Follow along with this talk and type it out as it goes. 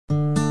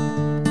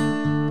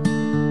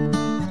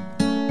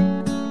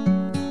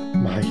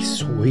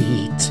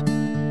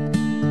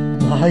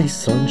My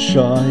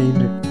sunshine,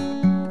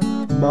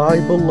 my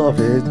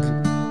beloved,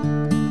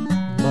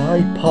 my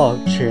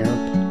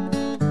PogChamp.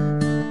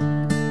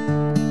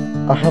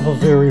 I have a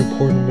very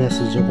important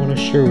message I want to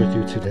share with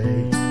you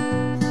today.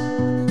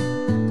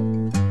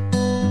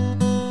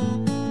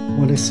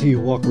 When I see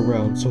you walk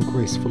around so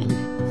gracefully,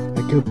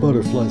 I get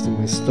butterflies in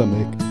my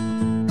stomach.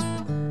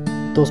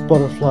 Those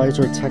butterflies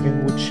are attacking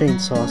me with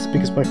chainsaws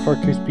because my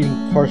heart keeps beating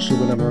harshly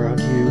when I'm around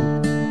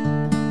you.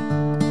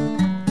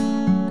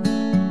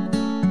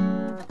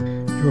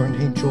 You're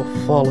an angel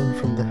fallen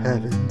from the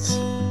heavens.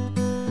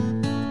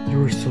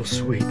 You are so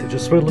sweet that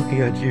just by looking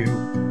at you,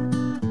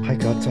 I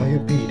got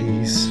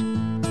diabetes.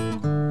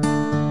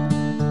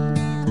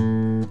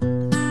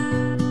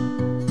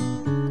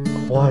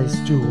 A wise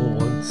duo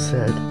once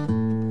said,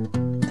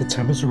 the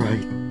time is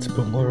right to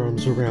put my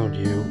arms around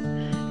you.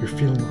 You're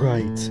feeling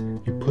right,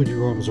 you put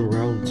your arms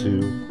around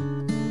too.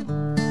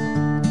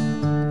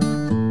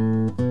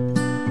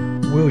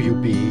 Will you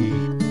be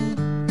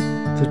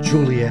the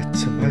Juliet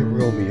to my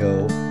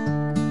Romeo,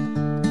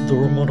 the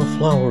Ramona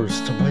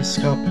flowers to my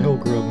Scott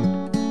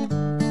Pilgrim,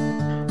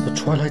 the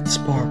Twilight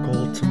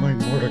sparkle to my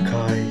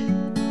Mordecai?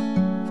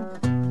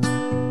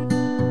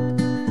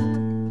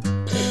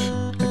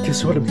 I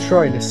guess what I'm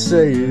trying to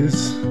say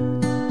is,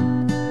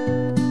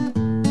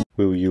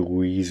 will you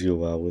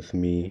weasel out with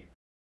me?